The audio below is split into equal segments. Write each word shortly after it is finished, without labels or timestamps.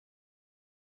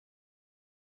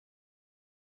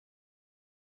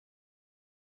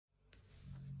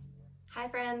Hi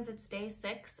friends, it's day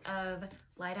 6 of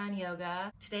Lie Down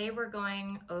Yoga. Today we're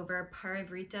going over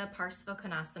Parivrtta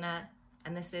Parsvakonasana,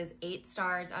 and this is 8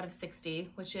 stars out of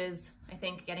 60, which is, I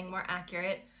think, getting more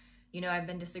accurate. You know, I've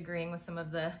been disagreeing with some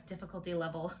of the difficulty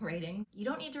level ratings. You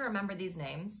don't need to remember these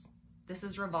names. This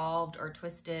is revolved or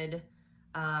twisted,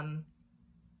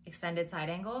 extended side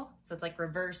angle. So it's like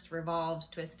reversed,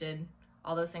 revolved, twisted.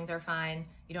 All those things are fine.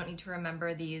 You don't need to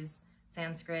remember these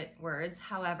Sanskrit words.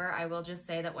 However, I will just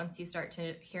say that once you start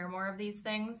to hear more of these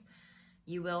things,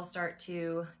 you will start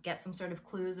to get some sort of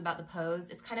clues about the pose.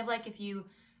 It's kind of like if you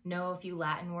know a few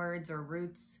Latin words or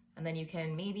roots, and then you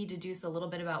can maybe deduce a little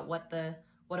bit about what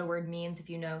a word means if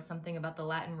you know something about the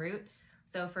Latin root.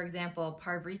 So for example,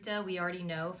 Parivrtta, we already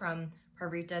know from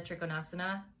Parivrtta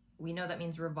Trikonasana, we know that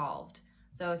means revolved.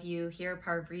 So if you hear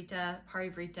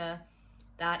Parivrtta,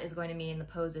 that is going to mean the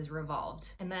pose is revolved.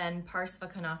 And then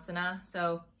Parsvakonasana,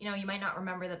 so you know, you might not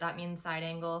remember that that means side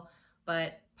angle,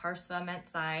 but Parsva meant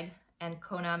side and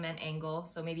Kona meant angle.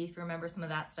 So maybe if you remember some of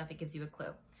that stuff, it gives you a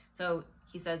clue. So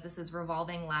he says this is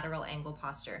revolving lateral angle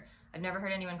posture. I've never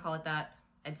heard anyone call it that.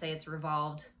 I'd say it's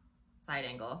revolved side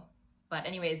angle. But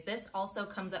anyways, this also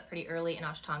comes up pretty early in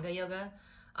Ashtanga yoga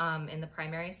in the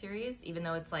primary series, even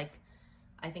though it's like,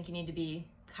 I think you need to be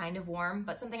kind of warm.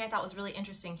 But something I thought was really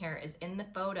interesting here is in the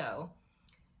photo,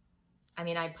 I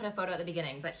mean, I put a photo at the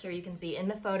beginning, but here you can see in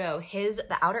the photo,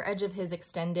 the outer edge of his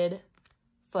extended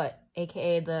foot,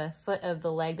 AKA the foot of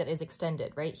the leg that is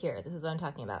extended right here. This is what I'm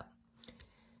talking about.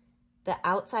 The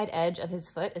outside edge of his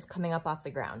foot is coming up off the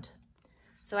ground.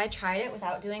 So I tried it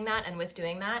without doing that and with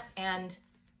doing that. And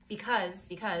because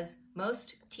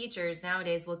most teachers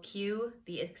nowadays will cue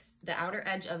the outer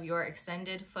edge of your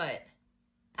extended foot,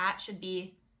 that should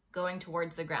be going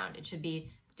towards the ground. It should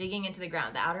be digging into the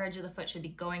ground. The outer edge of the foot should be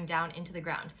going down into the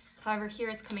ground. However, here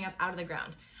it's coming up out of the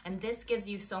ground. And this gives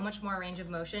you so much more range of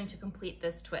motion to complete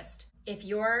this twist. If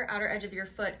your outer edge of your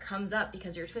foot comes up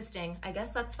because you're twisting, I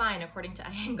guess that's fine according to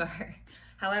Iyengar.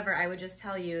 However, I would just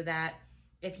tell you that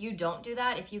if you don't do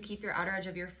that, if you keep your outer edge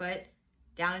of your foot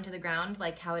down into the ground,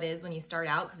 like how it is when you start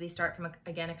out, because we start from,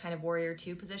 again, a kind of warrior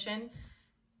 2 position,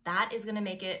 that is gonna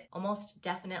make it almost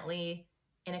definitely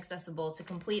inaccessible to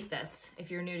complete this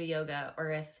if you're new to yoga or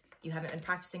if you haven't been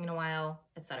practicing in a while,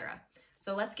 etc.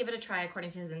 So let's give it a try according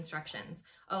to his instructions.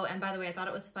 Oh, and by the way, I thought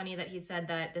it was funny that he said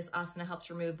that this asana helps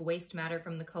remove waste matter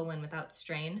from the colon without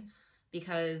strain,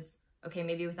 because, okay,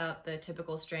 maybe without the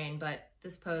typical strain, but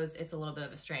this pose, it's a little bit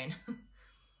of a strain.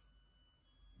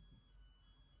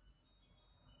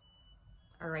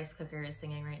 Our rice cooker is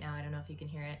singing right now. I don't know if you can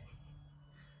hear it.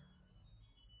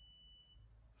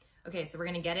 Okay, so we're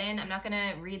gonna get in. I'm not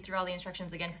gonna read through all the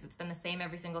instructions again because it's been the same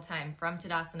every single time. From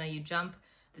Tadasana, you jump.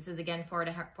 This is again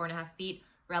 4.5 feet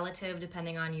relative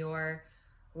depending on your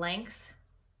length.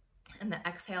 And the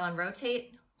exhale and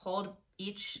rotate. Hold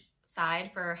each side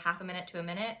for half a minute to a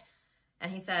minute.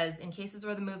 And he says, in cases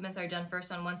where the movements are done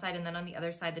first on one side and then on the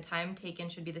other side, the time taken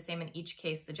should be the same in each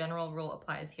case. The general rule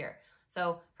applies here.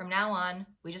 So from now on,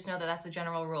 we just know that that's the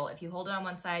general rule. If you hold it on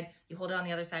one side, you hold it on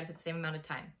the other side for the same amount of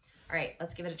time. All right,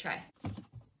 let's give it a try.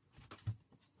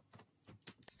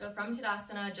 So from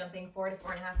Tadasana, jumping 4 to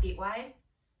 4.5 feet wide,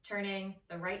 turning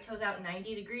the right toes out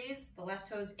 90 degrees, the left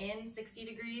toes in 60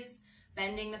 degrees,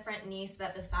 bending the front knee so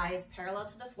that the thigh is parallel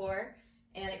to the floor,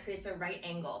 and it creates a right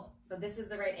angle. So this is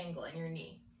the right angle in your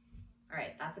knee. All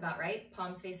right, that's about right.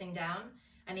 Palms facing down.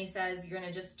 And he says you're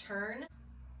gonna just turn.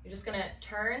 You're just gonna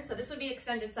turn. So this would be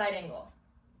extended side angle,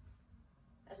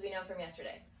 as we know from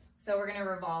yesterday. So we're gonna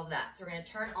revolve that. So we're gonna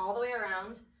turn all the way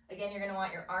around. Again, you're gonna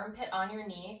want your armpit on your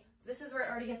knee. So this is where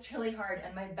it already gets really hard,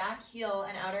 and my back heel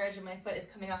and outer edge of my foot is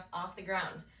coming off the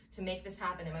ground to make this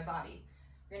happen in my body.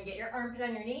 You're gonna get your armpit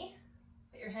on your knee,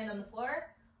 put your hand on the floor.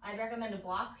 I'd recommend a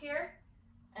block here,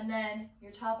 and then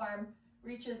your top arm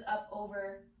reaches up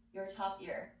over your top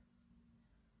ear.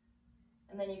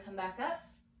 And then you come back up,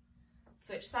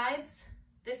 switch sides.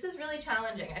 This is really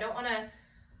challenging. I don't wanna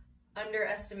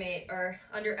underestimate or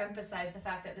underemphasize the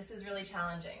fact that this is really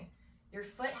challenging. Your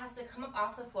foot has to come up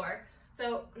off the floor.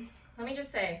 So let me just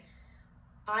say,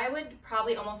 I would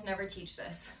probably almost never teach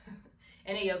this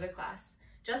in a yoga class,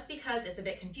 just because it's a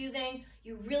bit confusing.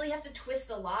 You really have to twist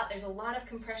a lot. There's a lot of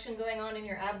compression going on in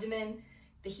your abdomen.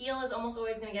 The heel is almost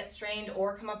always gonna get strained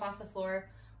or come up off the floor.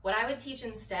 What I would teach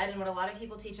instead, and what a lot of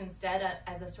people teach instead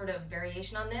as a sort of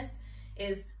variation on this,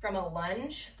 is from a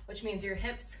lunge, which means your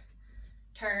hips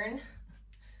turn.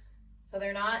 So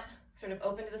they're not sort of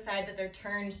open to the side, but they're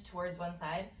turned towards one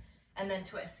side, and then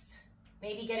twist.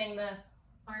 Maybe getting the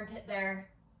armpit there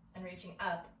and reaching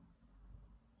up.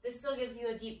 This still gives you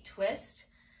a deep twist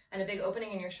and a big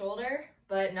opening in your shoulder,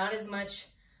 but not as much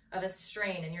of a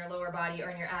strain in your lower body or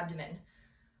in your abdomen.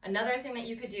 Another thing that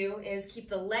you could do is keep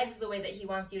the legs the way that he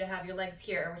wants you to have your legs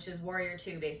here, which is warrior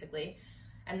two basically.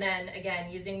 And then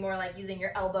again, using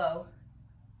your elbow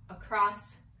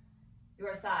across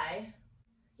your thigh.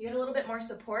 You get a little bit more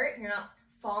support. You're not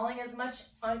falling as much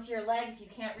onto your leg if you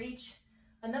can't reach.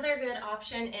 Another good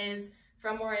option is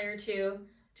from warrior two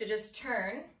to just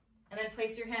turn and then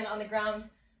place your hand on the ground,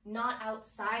 not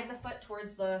outside the foot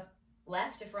towards the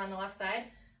left if we're on the left side,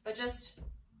 but just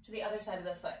to the other side of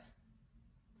the foot.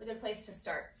 It's a good place to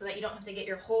start so that you don't have to get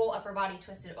your whole upper body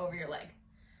twisted over your leg.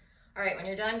 All right, when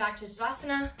you're done, back to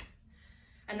Tadasana,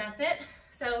 and that's it.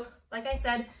 So like I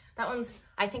said, that one's,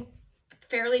 I think,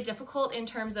 fairly difficult in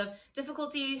terms of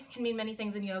difficulty can mean many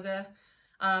things in yoga.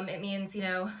 It means, you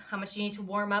know, how much you need to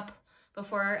warm up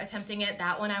before attempting it.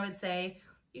 That one I would say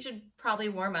you should probably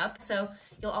warm up. So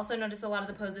you'll also notice a lot of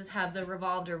the poses have the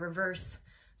revolved or reverse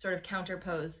sort of counter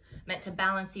pose meant to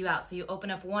balance you out. So you open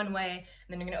up one way and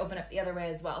then you're gonna open up the other way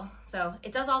as well. So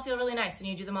it does all feel really nice when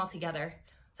you do them all together.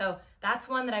 So that's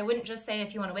one that I wouldn't just say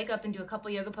if you wanna wake up and do a couple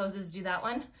yoga poses, do that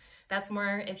one. That's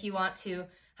more if you want to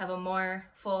have a more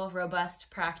full, robust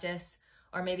practice,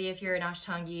 or maybe if you're an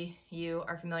Ashtangi, you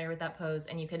are familiar with that pose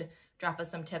and you could drop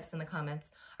us some tips in the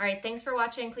comments. All right, thanks for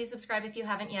watching. Please subscribe if you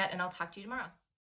haven't yet, and I'll talk to you tomorrow.